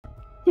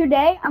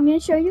Today, I'm going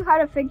to show you how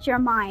to fix your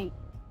mic.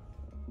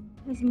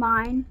 Because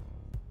mine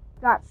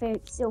got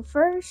fixed. So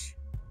first,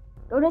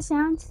 go to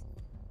sounds.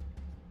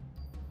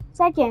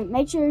 Second,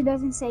 make sure it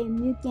doesn't say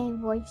mute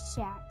game voice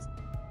chat.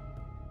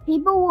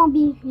 People won't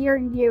be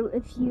hearing you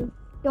if you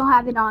don't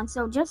have it on,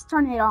 so just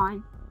turn it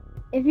on.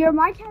 If your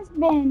mic has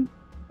been,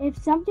 if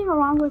something was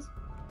wrong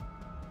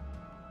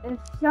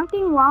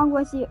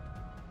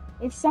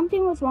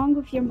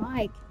with your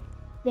mic,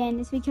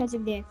 then it's because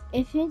of this.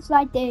 If it's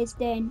like this,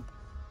 then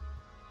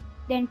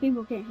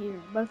people can't hear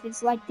you. But if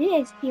it's like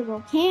this,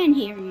 people can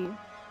hear you.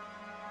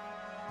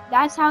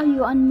 That's how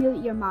you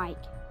unmute your mic.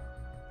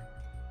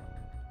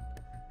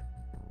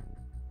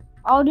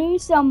 I'll do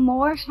some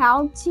more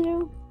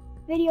how-to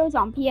videos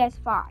on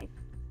PS5.